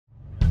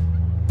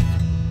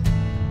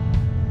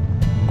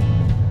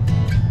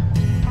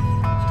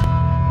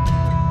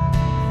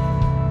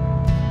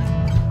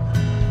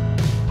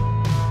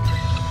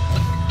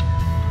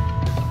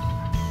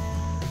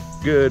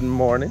Good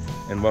morning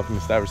and welcome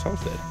to Stivers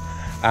Homestead.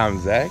 I'm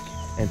Zach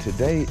and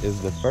today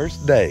is the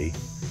first day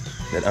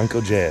that Uncle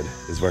Jed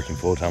is working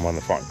full-time on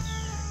the farm.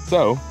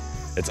 So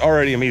it's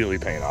already immediately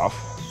paying off.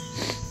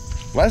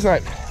 Last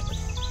night,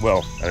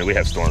 well, I mean, we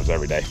have storms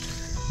every day.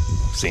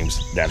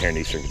 Seems down here in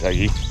Eastern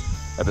Kentucky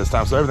at this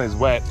time, so everything's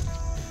wet.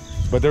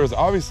 But there was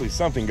obviously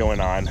something going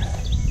on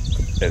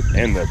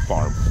in the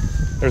farm.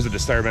 There was a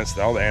disturbance,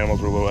 all the animals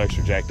were a little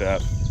extra jacked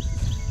up.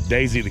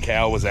 Daisy the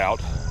cow was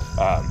out,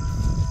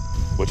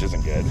 which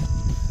isn't good.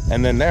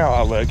 And then now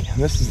I look,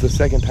 and this is the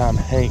second time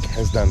Hank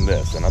has done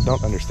this, and I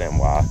don't understand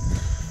why.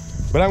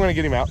 But I'm gonna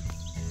get him out.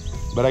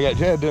 But I got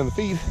Jed doing the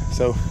feed,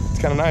 so it's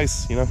kind of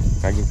nice, you know,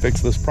 I can fix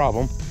this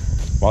problem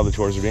while the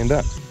chores are being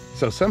done.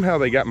 So somehow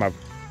they got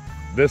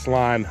this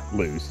line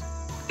loose,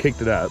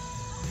 kicked it up,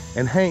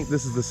 and Hank,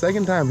 this is the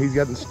second time he's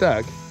gotten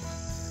stuck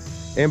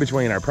in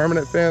between our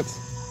permanent fence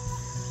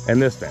and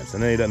this fence,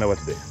 and then he doesn't know what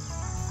to do.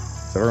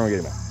 So we're gonna get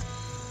him out.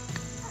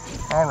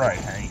 All right,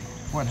 Hank,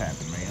 what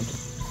happened, man?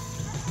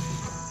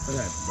 What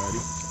happened, buddy?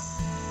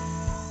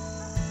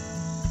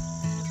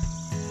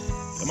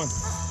 Come on.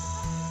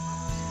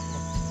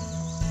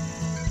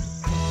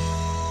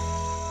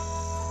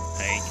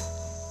 Hank,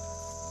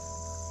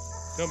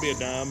 don't be a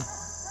dumb.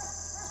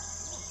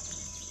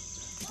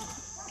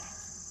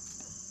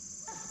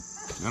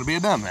 You're gonna be a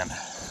dumb then.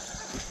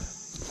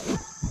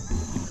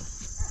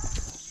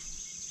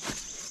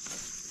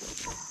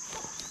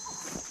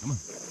 Come on.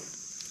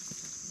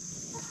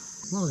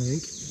 Come on,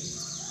 Hank.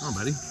 Come on,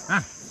 buddy.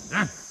 Ah,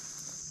 ah.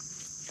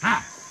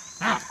 Ah,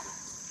 ah.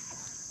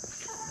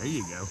 There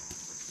you go.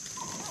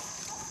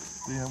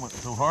 See, I went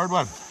so hard,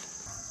 what?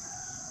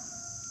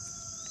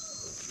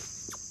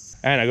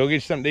 And I go get you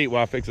something to eat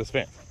while I fix this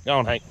fence. Go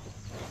on, Hank.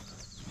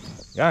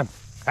 Go on.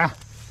 Ah.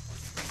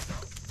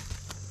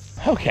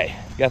 Okay,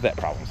 got that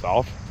problem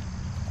solved.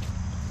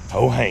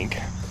 Oh, Hank.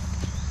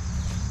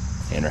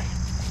 Henry.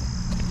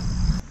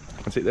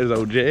 Let's see, there's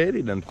old Jed.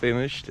 He done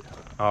finished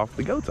off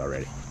the goats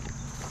already.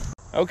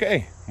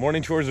 Okay,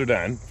 morning chores are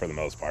done for the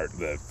most part.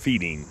 The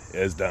feeding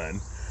is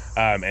done.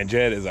 And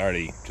Jed has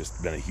already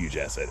just been a huge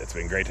asset. It's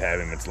been great to have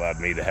him. It's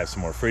allowed me to have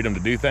some more freedom to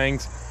do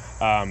things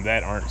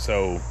that aren't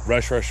so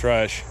rush,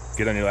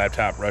 get on your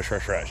laptop, rush.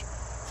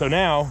 So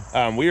now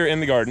we are in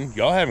the garden.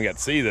 Y'all haven't got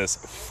to see this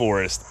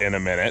forest in a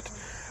minute.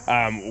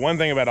 One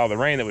thing about all the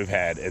rain that we've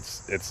had,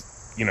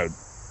 it's you know,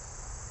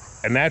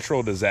 a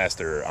natural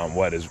disaster on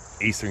what is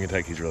Eastern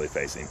Kentucky is really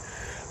facing.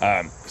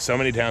 So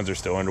many towns are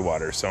still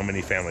underwater. So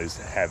many families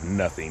have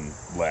nothing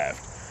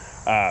left.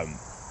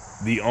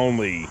 The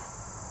only,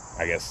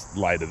 I guess,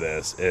 light of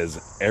this is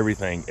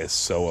everything is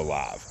so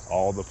alive.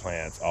 All the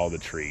plants, all the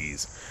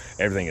trees,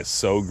 everything is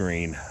so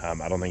green.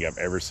 I don't think I've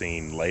ever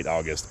seen late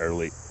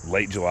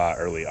July,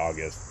 early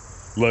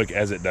August look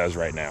as it does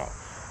right now.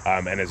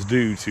 And it's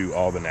due to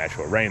all the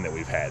natural rain that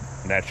we've had.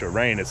 Natural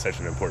rain is such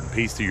an important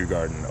piece to your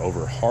garden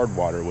over hard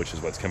water, which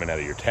is what's coming out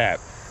of your tap.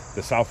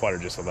 The soft water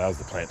just allows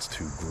the plants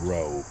to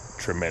grow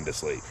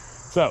tremendously.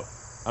 So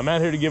I'm out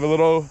here to give a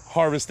little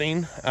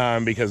harvesting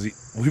because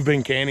we've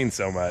been canning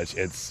so much.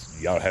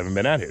 Y'all haven't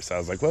been out here. So I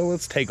was like, well,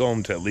 let's take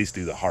them to at least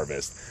do the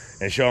harvest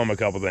and show them a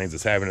couple things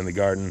that's happening in the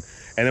garden.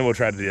 And then we'll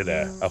try to do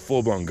a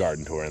full-blown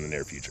garden tour in the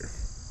near future.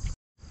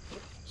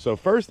 So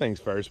first things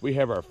first, we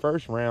have our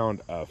first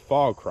round of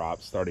fall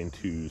crops starting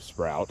to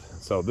sprout.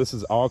 So this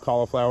is all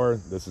cauliflower,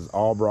 this is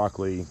all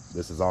broccoli,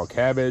 this is all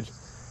cabbage,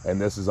 and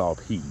this is all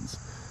peas.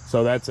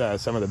 So that's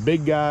some of the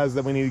big guys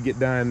that we need to get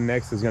done.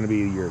 Next is gonna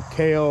be your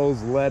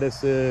kales,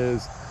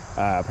 lettuces,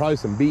 probably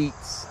some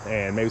beets,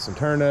 and maybe some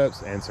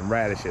turnips, and some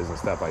radishes and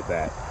stuff like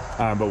that.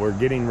 But we're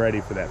getting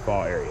ready for that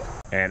fall area.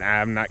 And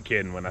I'm not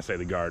kidding when I say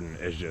the garden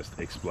is just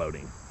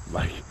exploding.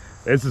 Like,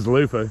 this is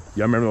Lufa.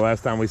 Y'all remember the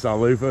last time we saw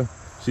Lufa?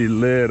 She's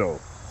little,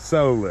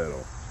 so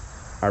little.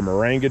 Our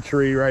moringa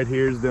tree right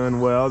here is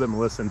doing well that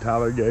Melissa and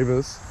Tyler gave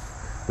us.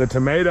 The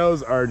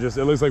tomatoes are just,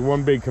 it looks like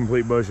one big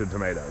complete bush of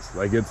tomatoes.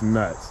 Like, it's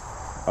nuts.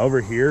 Over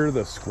here,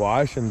 the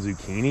squash and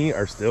zucchini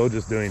are still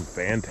just doing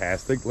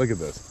fantastic. Look at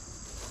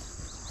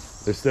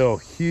this. They're still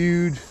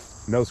huge,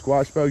 no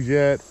squash bugs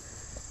yet,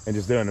 and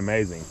just doing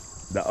amazing.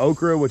 The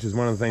okra, which is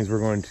one of the things we're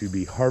going to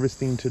be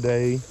harvesting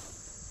today,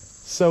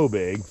 so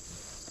big.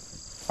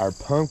 Our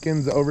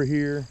pumpkins over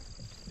here,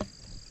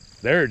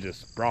 they're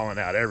just sprawling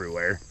out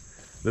everywhere.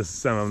 This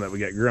is some of them that we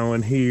got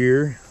growing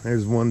here.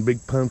 There's one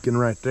big pumpkin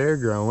right there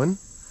growing.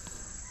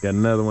 Got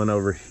another one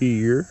over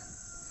here.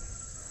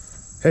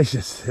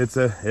 It's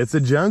a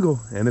jungle,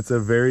 and it's a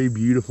very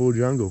beautiful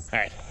jungle. All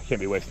right, I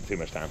can't be wasting too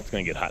much time. It's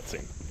gonna get hot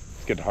soon.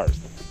 Let's get to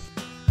harvesting.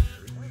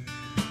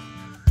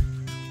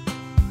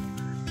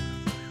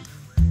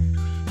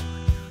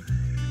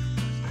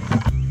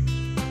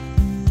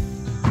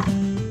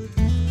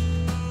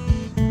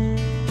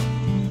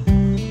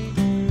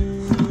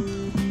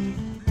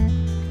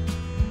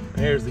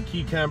 There's the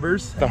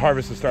cucumbers. The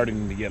harvest is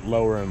starting to get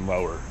lower and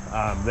lower.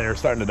 They're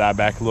starting to die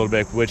back a little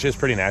bit, which is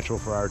pretty natural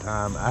for our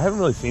time. I haven't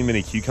really seen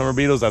many cucumber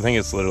beetles. I think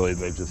it's literally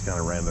they've just kind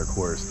of ran their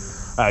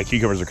course.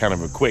 Cucumbers are kind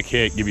of a quick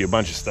hit, give you a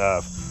bunch of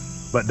stuff,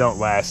 but don't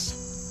last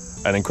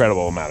an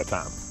incredible amount of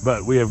time.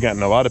 But we have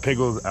gotten a lot of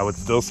pickles. I would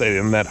still say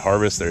in that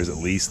harvest, there's at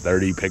least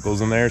 30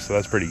 pickles in there, so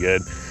that's pretty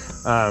good.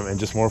 And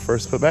just more for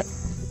us to put back.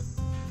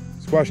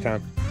 Squash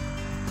time.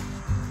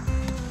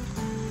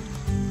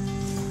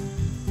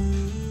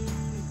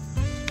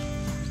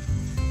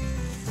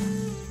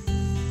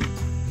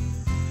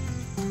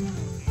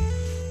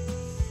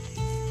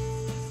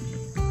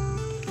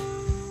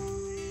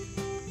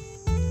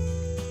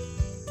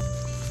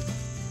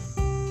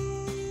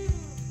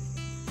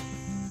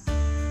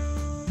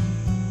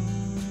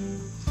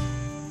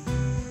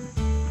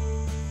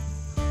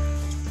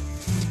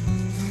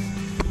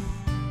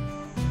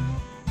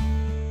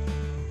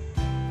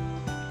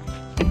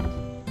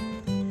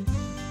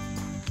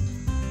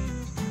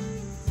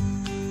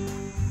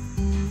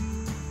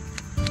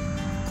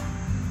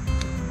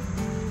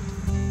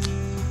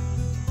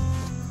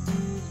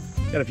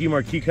 Got a few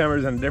more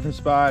cucumbers on a different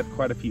spot,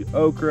 quite a few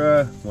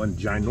okra, one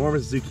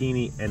ginormous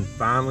zucchini, and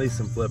finally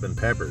some flipping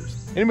peppers.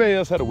 Anybody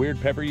else had a weird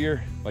pepper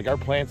year? Like, our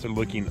plants are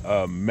looking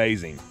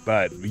amazing,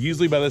 but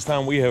usually by this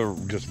time we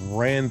have just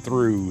ran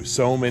through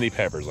so many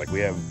peppers. Like, we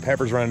have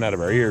peppers running out of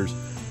our ears.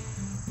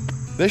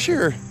 This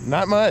year,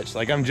 not much.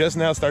 Like, I'm just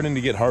now starting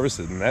to get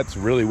harvested, and that's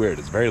really weird.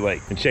 It's very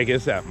late. And check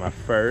this out, my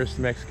first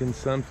Mexican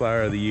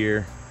sunflower of the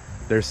year.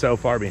 They're so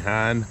far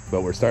behind,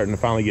 but we're starting to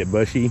finally get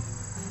bushy.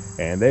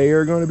 And they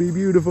are going to be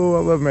beautiful. I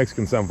love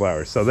Mexican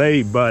sunflowers. So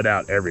they bud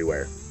out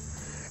everywhere.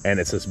 And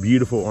it's this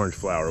beautiful orange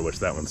flower, which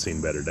that one's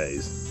seen better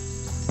days.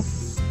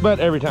 But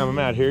every time I'm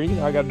out here, you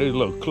know, I got to do a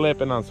little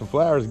clipping on some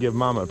flowers, give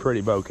mama a pretty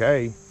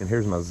bouquet. And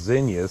here's my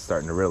zinnias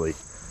starting to really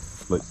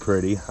look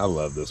pretty. I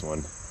love this one.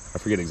 I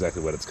forget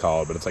exactly what it's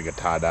called, but it's like a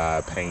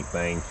tie-dye paint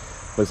thing.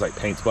 Looks like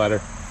paint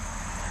splatter.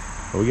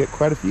 But we get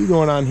quite a few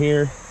going on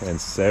here and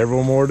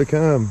several more to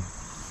come.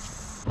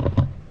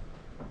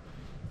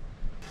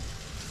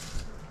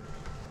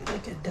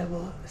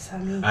 Double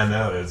Siamese. I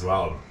know, it's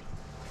wild.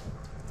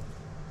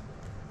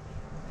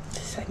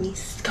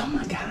 Siamese. Oh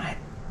my God.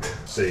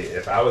 See,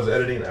 if I was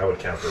editing, I would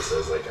count this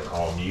as like an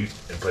all mute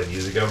and play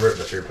music over it,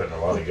 but you're putting a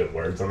lot of good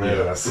words on there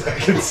that I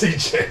can see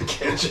Jen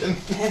catching.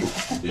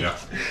 Yeah.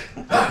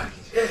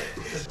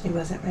 He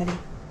wasn't ready.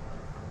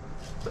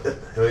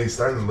 Well, he's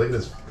starting to look at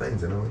his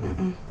things, you know.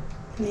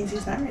 It means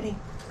he's not ready.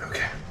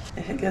 Okay.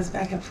 If it goes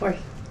back and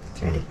forth,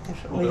 it's ready.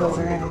 If it wiggles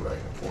around.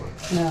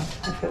 No,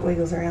 if it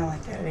wiggles around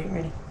like that, it ain't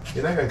ready.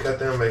 You're not gonna cut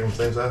them and make them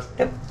same size?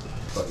 Nope. I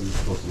thought you were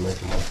supposed to make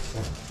them all the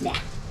same. Nah.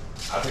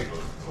 I think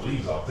the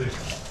leaves off too.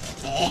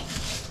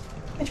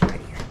 It's prettier.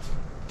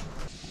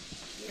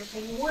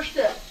 Everything washed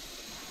up.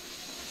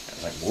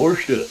 Like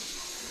washed up.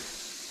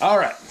 All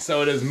right,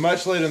 so it is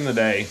much later in the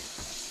day.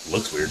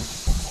 Looks weird.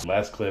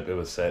 Last clip, it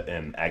was set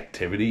in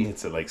activity.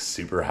 It's at like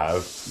super high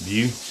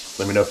view.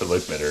 Let me know if it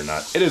looked better or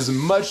not. It is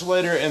much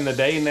later in the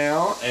day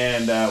now,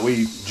 and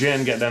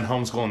Jen got done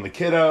homeschooling the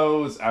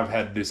kiddos. I've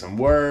had to do some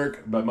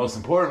work, but most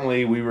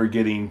importantly, we were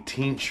getting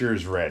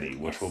tinctures ready,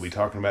 which we'll be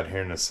talking about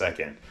here in a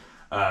second.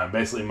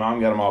 Basically, Mom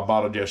got them all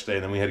bottled yesterday,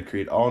 and then we had to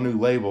create all new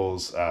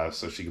labels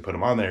so she could put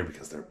them on there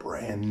because they're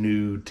brand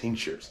new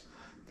tinctures.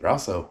 They're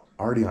also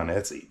already on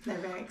Etsy. They're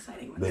very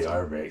exciting. They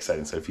are very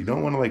exciting. So if you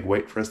don't want to like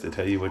wait for us to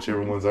tell you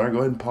whichever ones are, go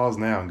ahead and pause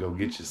now and go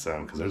get you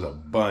some because there's a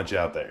bunch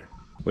out there.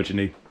 What you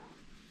need?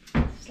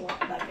 Slot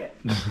bucket.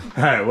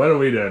 All right, what are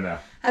we doing now?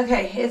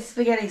 Okay, it's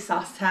spaghetti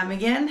sauce time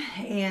again,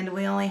 and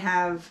we only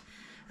have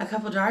a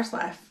couple jars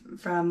left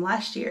from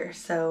last year.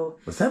 So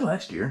Was that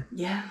last year?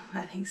 yeah,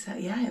 I think so.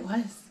 Yeah, it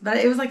was. But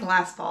it was like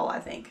last fall, I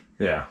think.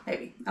 Yeah.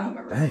 Maybe. I don't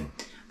remember. Dang.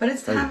 But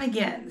it's time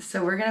again.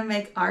 So we're going to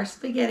make our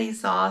spaghetti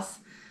sauce.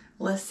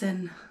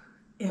 Listen,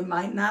 it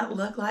might not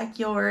look like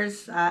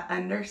yours. I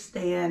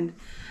understand.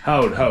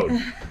 Hold.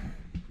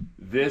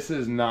 This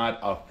is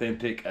not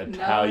authentic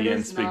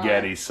Italian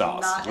spaghetti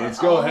sauce. Let's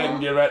go ahead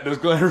and get back. Let's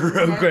go ahead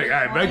real quick.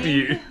 All right, back to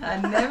you. I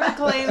never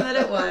claimed that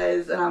it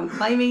was, and I'm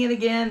claiming it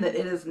again that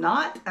it is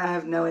not. I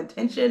have no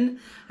intention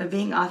of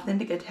being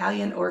authentic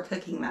Italian or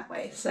cooking that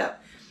way. So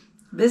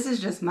this is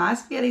just my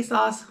spaghetti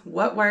sauce,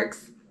 what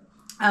works.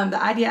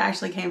 The idea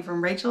actually came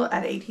from Rachel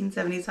at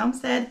 1870s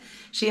Homestead.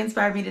 She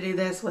inspired me to do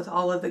this with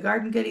all of the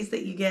garden goodies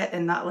that you get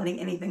and not letting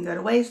anything go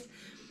to waste.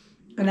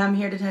 And I'm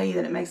here to tell you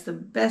that it makes the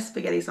best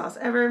spaghetti sauce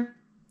ever.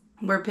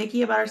 We're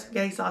picky about our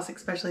spaghetti sauce,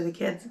 especially the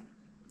kids.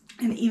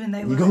 And even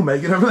they love it. You gonna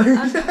make it over there?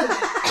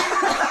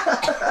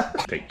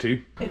 Take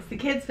two. It's the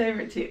kids'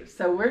 favorite too.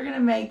 So we're going to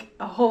make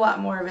a whole lot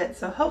more of it.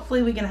 So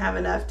hopefully we can have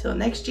enough till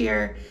next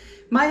year.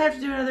 Might have to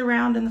do another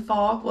round in the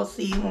fall. We'll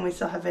see when we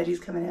still have veggies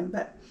coming in,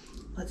 but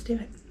let's do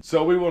it.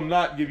 So we will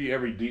not give you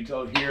every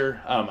detail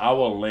here. I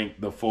will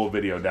link the full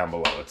video down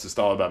below. It's just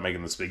all about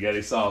making the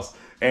spaghetti sauce.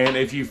 And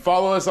if you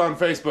follow us on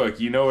Facebook,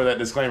 you know where that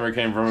disclaimer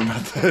came from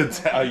about the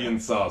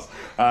Italian sauce.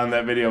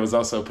 That video was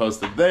also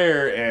posted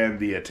there, and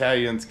the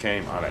Italians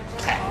came on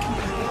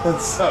attack.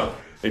 So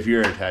if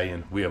you're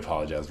Italian, we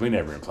apologize. We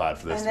never implied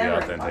for this to be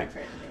authentic.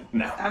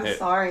 No. I'm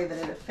sorry that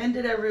it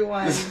offended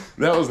everyone.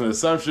 That was an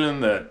assumption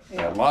that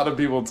a lot of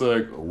people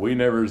took. We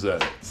never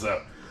said it.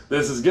 So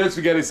this is good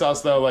spaghetti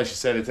sauce, though. Like she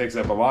said, it takes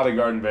up a lot of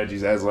garden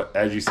veggies.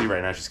 As you see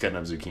right now, she's cutting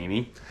up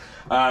zucchini.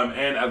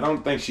 And I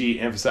don't think she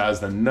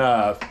emphasized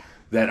enough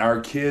that our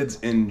kids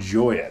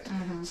enjoy it.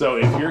 So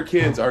if your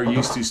kids are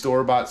used to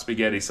store-bought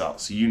spaghetti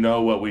sauce, you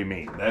know what we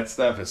mean. That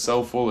stuff is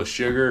so full of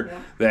sugar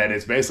that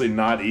it's basically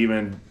not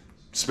even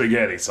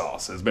spaghetti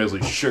sauce. It's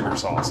basically sugar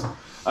sauce.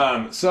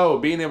 So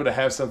being able to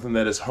have something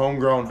that is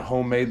homegrown,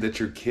 homemade, that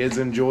your kids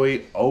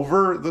enjoy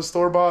over the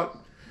store-bought,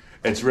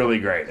 it's really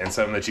great and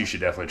something that you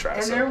should definitely try.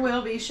 And there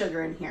will be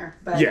sugar in here,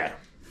 but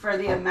for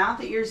the amount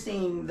that you're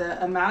seeing,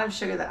 the amount of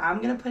sugar that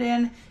I'm going to put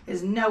in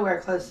is nowhere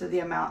close to the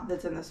amount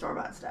that's in the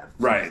store-bought stuff.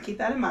 So just keep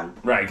that in mind.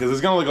 Right, because it's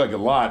going to look like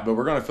a lot, but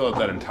we're going to fill up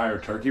that entire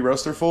turkey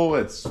roaster full.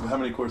 It's, how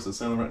many quarts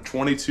is it?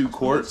 22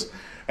 quarts.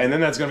 And then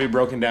that's going to be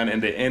broken down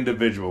into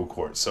individual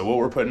quarts. So what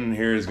we're putting in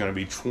here is going to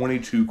be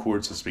 22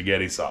 quarts of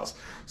spaghetti sauce.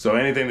 So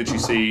anything that you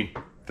see,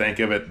 think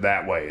of it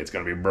that way. It's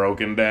going to be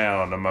broken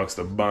down amongst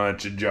a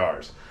bunch of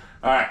jars.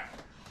 All right.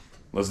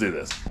 Let's do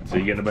this. So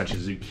you're getting a bunch of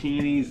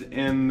zucchinis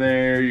in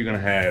there. You're gonna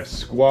have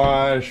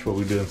squash. What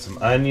we doing? Some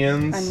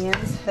onions.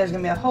 Onions. There's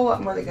gonna be a whole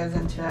lot more that goes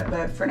into it,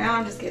 but for now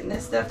I'm just getting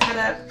this stuff cut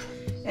up.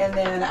 And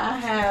then I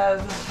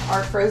have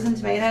our frozen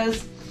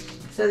tomatoes.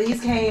 So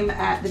these came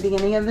at the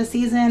beginning of the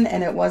season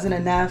and it wasn't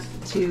enough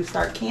to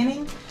start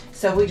canning.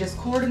 So we just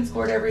cored and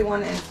scored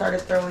everyone and started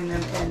throwing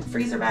them in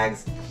freezer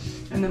bags.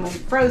 And then we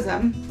froze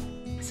them.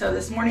 So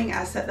this morning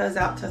I set those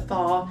out to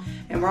thaw,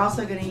 and we're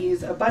also going to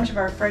use a bunch of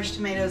our fresh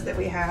tomatoes that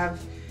we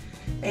have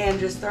and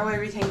just throw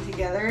everything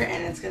together,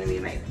 and it's going to be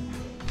amazing.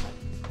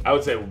 I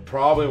would say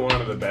probably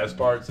one of the best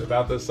parts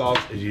about this sauce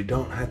is you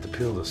don't have to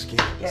peel the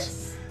skins.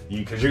 Yes.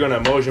 Because you're going to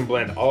emulsion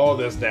blend all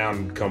this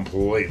down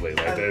completely.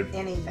 Like of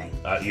anything.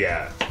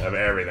 Yeah, of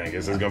everything.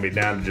 It's going to be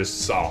down to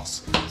just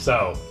sauce.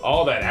 So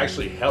all that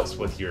actually helps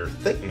with your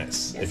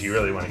thickness, if you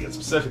really want to get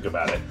specific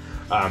about it.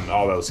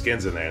 All those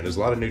skins in there. And there's a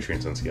lot of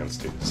nutrients in skins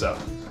too. So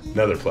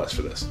another plus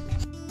for this.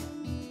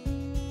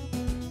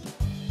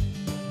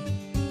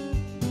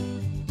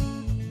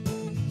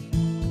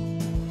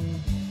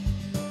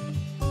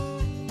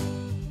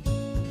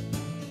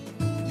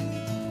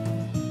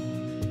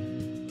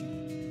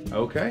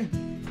 Okay.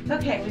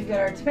 Okay, we've got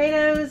our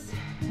tomatoes,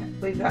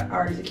 we've got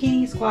our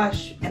zucchini,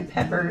 squash, and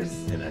peppers.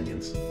 And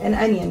onions. And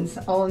onions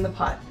all in the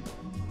pot.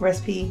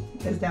 Recipe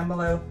is down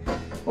below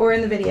or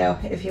in the video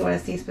if you want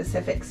to see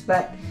specifics,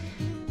 but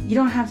you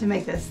don't have to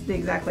make this the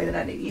exact way that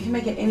I do. You can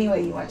make it any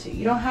way you want to.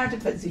 You don't have to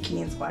put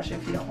zucchini and squash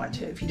if you don't want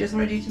to. If you just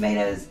want to do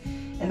tomatoes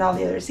and all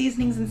the other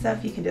seasonings and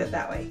stuff, you can do it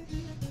that way.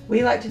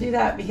 We like to do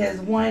that because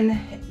one,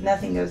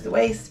 nothing goes to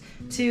waste.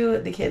 Two,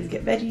 the kids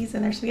get veggies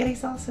in their spaghetti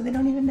sauce so they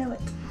don't even know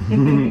it.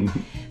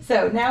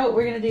 So now what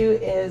we're gonna do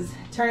is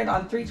turn it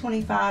on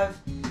 325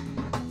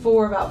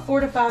 for about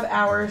 4 to 5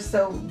 hours.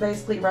 So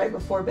basically right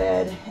before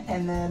bed,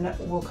 and then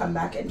we'll come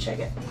back and check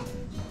it.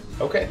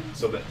 Okay,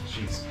 so that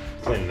she's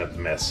cleaning up the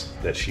mess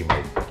that she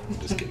made.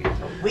 Just kidding.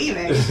 We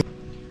made.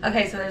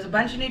 Okay, so there's a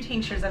bunch of new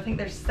tinctures. I think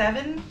there's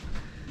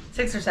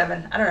 6 or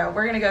 7. I don't know.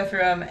 We're gonna go through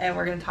them and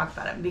we're gonna talk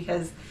about them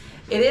because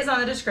it is on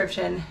the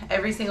description.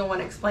 Every single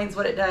one explains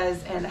what it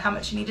does and how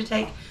much you need to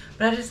take,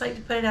 but I just like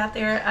to put it out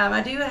there.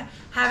 I do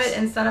have it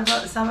in some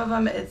of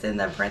them. It's in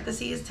the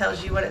parentheses,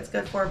 tells you what it's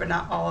good for, but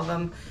not all of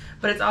them,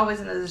 but it's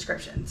always in the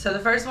description. So the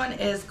first one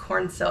is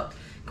corn silk.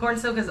 Corn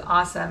silk is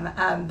awesome.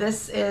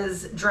 This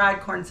is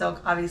dried corn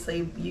silk.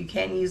 Obviously, you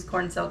can use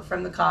corn silk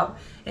from the cob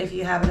if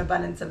you have an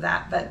abundance of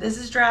that, but this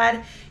is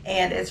dried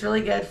and it's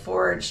really good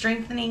for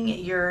strengthening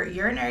your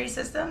urinary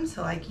system,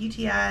 so like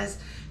UTIs,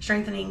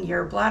 strengthening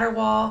your bladder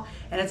wall,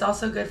 and it's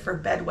also good for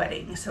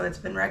bedwetting. So it's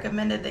been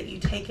recommended that you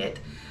take it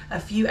a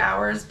few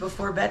hours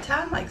before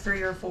bedtime, like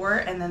 3 or 4,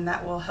 and then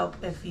that will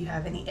help if you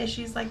have any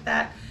issues like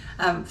that.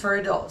 For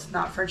adults,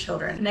 not for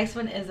children. Next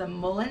one is a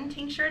mullein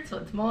tincture, so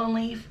it's mullein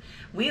leaf.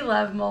 We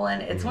love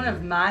mullein. It's one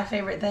of my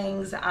favorite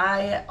things.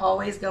 I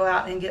always go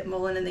out and get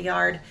mullein in the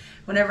yard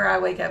whenever I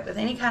wake up with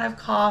any kind of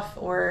cough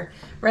or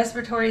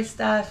respiratory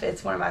stuff.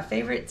 It's one of my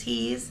favorite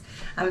teas.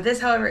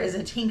 This, however, is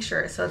a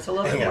tincture, so it's a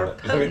little bit more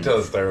potent. Let me tell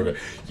this story real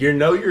quick. You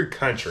know your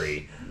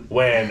country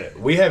when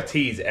we have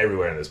teas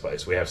everywhere in this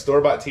place. We have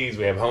store-bought teas,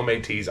 we have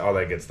homemade teas, all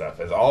that good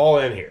stuff. It's all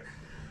in here.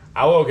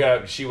 I woke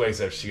up, she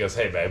wakes up, she goes,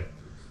 "Hey, babe,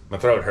 my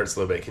throat hurts a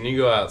little bit. Can you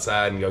go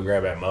outside and go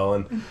grab that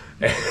mullein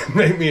and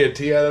make me a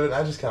tea out of it?"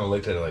 I just kind of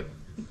looked at her like,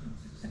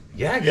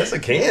 yeah, I guess I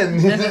can.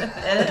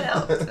 It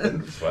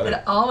helps.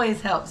 It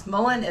always helps.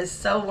 Mullein is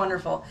so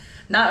wonderful.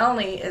 Not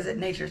only is it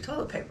nature's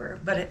toilet paper,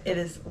 but it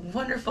is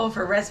wonderful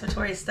for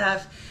respiratory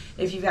stuff.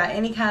 If you've got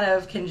any kind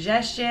of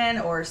congestion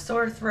or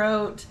sore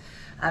throat,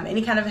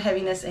 any kind of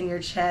heaviness in your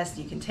chest,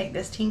 you can take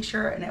this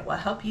tincture and it will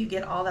help you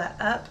get all that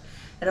up.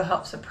 It'll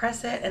help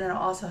suppress it, and it'll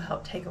also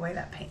help take away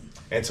that pain.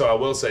 And so I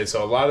will say,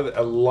 so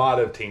a lot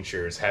of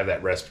tinctures have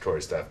that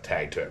respiratory stuff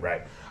tagged to it,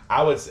 right?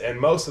 And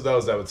most of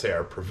those I would say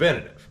are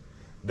preventative.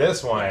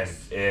 This one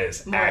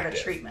is more active. Of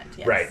a treatment,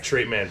 yes. Right,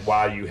 treatment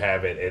while you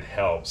have it, it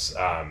helps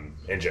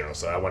in general.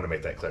 So I want to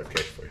make that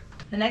clarification for you.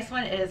 The next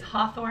one is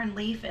hawthorn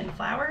leaf and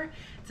flower.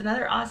 It's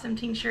another awesome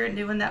tincture,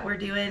 new one that we're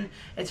doing.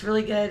 It's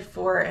really good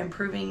for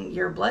improving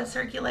your blood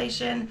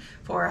circulation,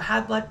 for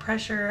high blood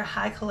pressure,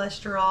 high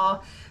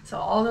cholesterol. So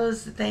all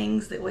those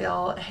things that we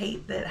all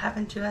hate that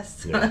happen to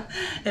us, yeah.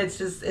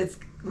 it's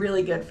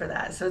really good for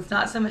that. So it's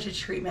not so much a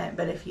treatment,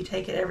 but if you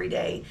take it every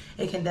day,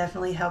 it can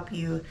definitely help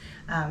you.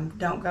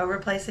 Don't go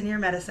replacing your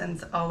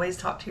medicines. Always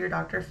talk to your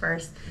doctor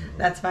first.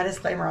 That's my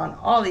disclaimer on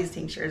all these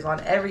tinctures, on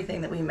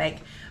everything that we make,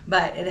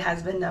 but it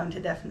has been known to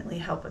definitely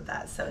help with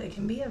that. So it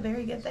can be a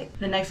very good thing.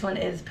 The next one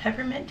is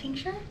peppermint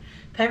tincture.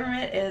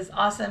 Peppermint is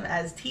awesome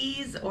as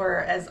teas or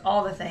as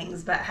all the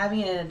things, but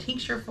having it in a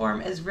tincture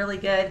form is really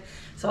good.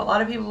 So a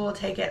lot of people will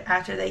take it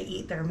after they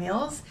eat their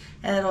meals,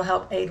 and it'll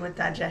help aid with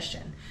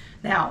digestion.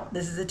 Now,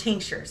 this is a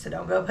tincture, so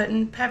don't go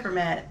putting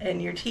peppermint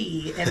in your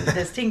tea and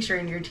this tincture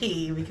in your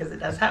tea, because it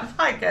does have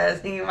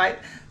ficus, and you might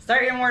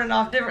start your morning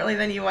off differently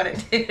than you want it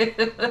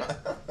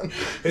to.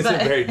 It's a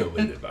very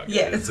diluted vodka.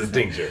 Yes. It's a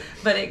tincture.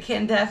 But it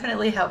can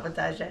definitely help with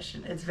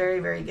digestion. It's very,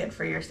 very good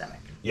for your stomach.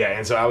 Yeah,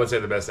 and so I would say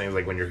the best thing is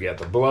like when you got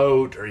the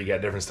bloat or you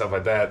got different stuff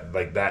like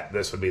that,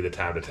 this would be the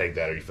time to take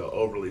that, or you feel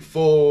overly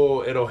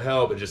full, it'll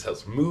help. It just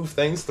helps move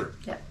things through.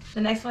 Yep.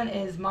 The next one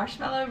is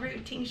marshmallow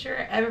root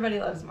tincture. Everybody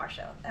loves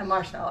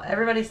marshmallow.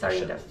 Everybody's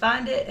starting to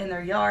find it in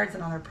their yards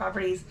and on their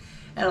properties,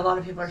 and a lot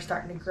of people are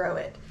starting to grow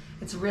it.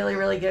 It's really,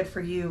 really good for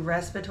you,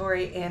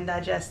 respiratory and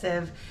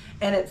digestive,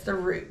 and it's the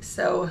root.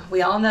 So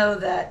we all know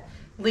that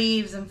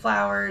leaves and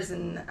flowers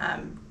and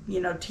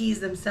teas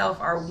themselves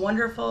are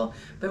wonderful,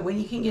 but when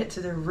you can get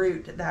to the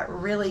root, that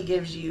really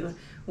gives you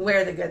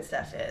where the good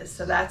stuff is.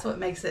 So that's what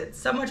makes it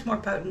so much more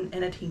potent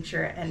in a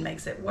tincture and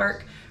makes it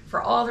work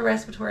for all the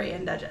respiratory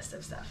and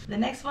digestive stuff. The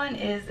next one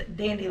is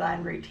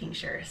dandelion root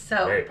tincture.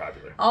 So very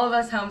popular. All of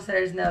us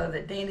homesteaders know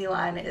that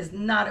dandelion is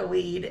not a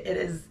weed. It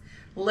is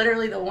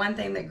literally the one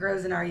thing that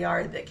grows in our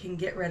yard that can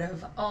get rid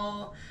of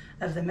all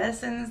of the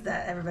medicines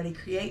that everybody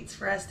creates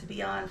for us to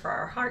be on for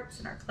our hearts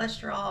and our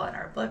cholesterol and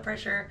our blood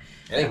pressure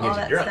and all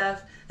that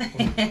stuff.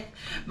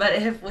 But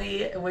if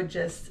we would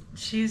just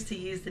choose to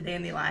use the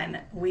dandelion,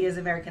 we as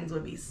Americans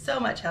would be so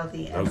much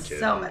healthy and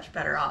so much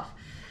better off.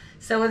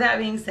 So with that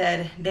being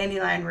said,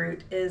 dandelion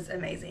root is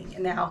amazing.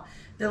 And now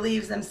the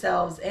leaves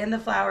themselves and the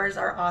flowers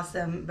are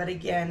awesome, but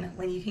again,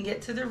 when you can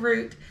get to the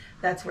root,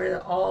 that's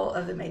where all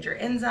of the major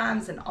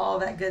enzymes and all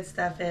that good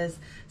stuff is.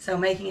 So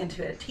making it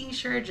into a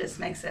tincture just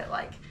makes it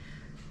like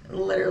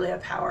literally a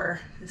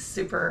power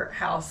super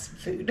house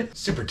food.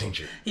 Super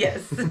tincture.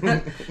 Yes.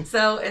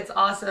 So it's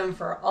awesome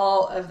for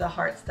all of the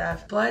heart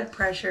stuff, blood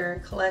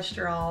pressure,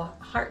 cholesterol,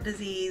 heart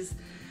disease,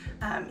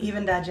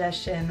 even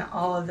digestion,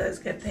 all of those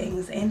good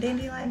things. And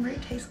dandelion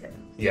root tastes good.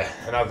 Yeah,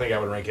 and I think I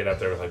would rank it up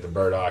there with like the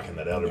burdock and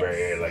that elderberry.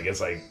 Yes. Like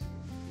it's like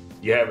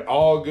you have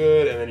all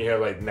good, and then you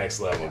have like next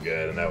level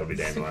good, and that would be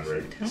dandelion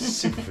root.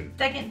 Superfood.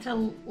 Second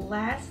to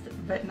last,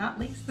 but not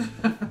least,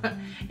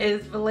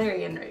 is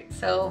valerian root.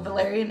 So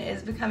valerian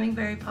is becoming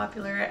very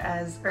popular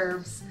as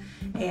herbs,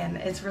 and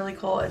it's really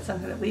cool. It's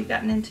something that we've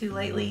gotten into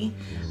lately.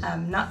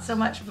 Not so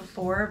much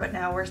before, but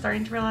now we're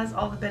starting to realize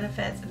all the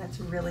benefits, and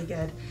it's really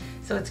good.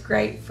 So it's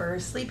great for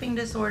sleeping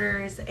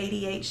disorders,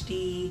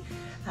 ADHD,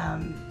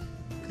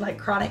 like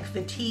chronic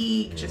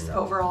fatigue, just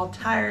overall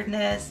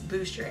tiredness,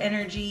 boost your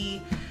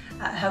energy,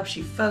 helps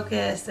you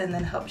focus, and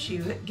then helps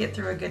you get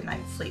through a good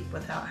night's sleep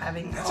without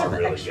having all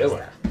the extra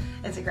stuff.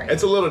 It's a great one.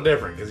 It's a little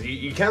different because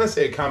you kind of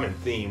see a common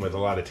theme with a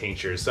lot of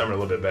tinctures. Some are a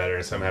little bit better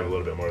and some have a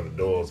little bit more of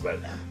the duals, but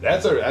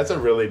that's a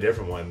really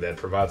different one that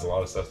provides a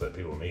lot of stuff that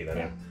people need. I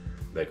know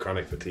that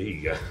chronic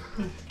fatigue.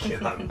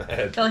 Get on that.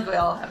 I feel like we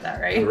all have that,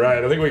 right?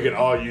 Right. I think we could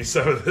all use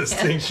some of this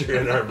tincture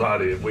in our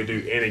body if we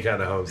do any kind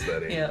of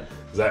homesteading. Yeah.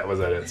 Was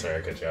that it? Sorry,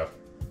 I cut you off.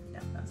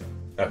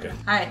 Okay. All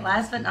right,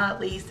 last but not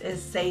least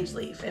is sage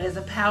leaf. It is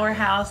a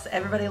powerhouse.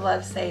 Everybody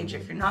loves sage.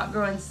 If you're not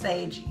growing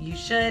sage, you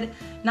should,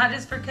 not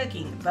just for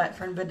cooking, but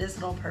for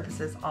medicinal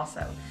purposes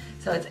also.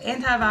 So it's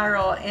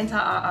antiviral,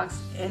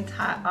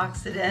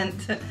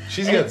 antioxidant.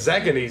 She's got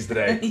Zachanese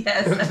today.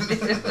 Yes, I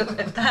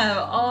do.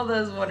 All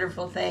those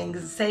wonderful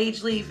things.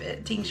 Sage leaf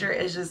tincture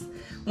is just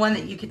one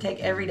that you could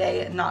take every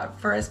day, not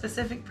for a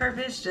specific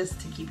purpose,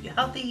 just to keep you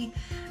healthy,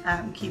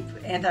 keep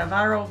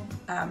antiviral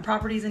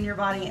properties in your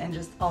body, and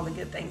just all the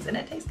good things. And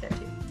it tastes good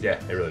too. Yeah,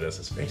 it really does.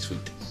 It's very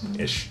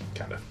sweet-ish,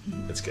 kind of.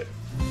 It's good.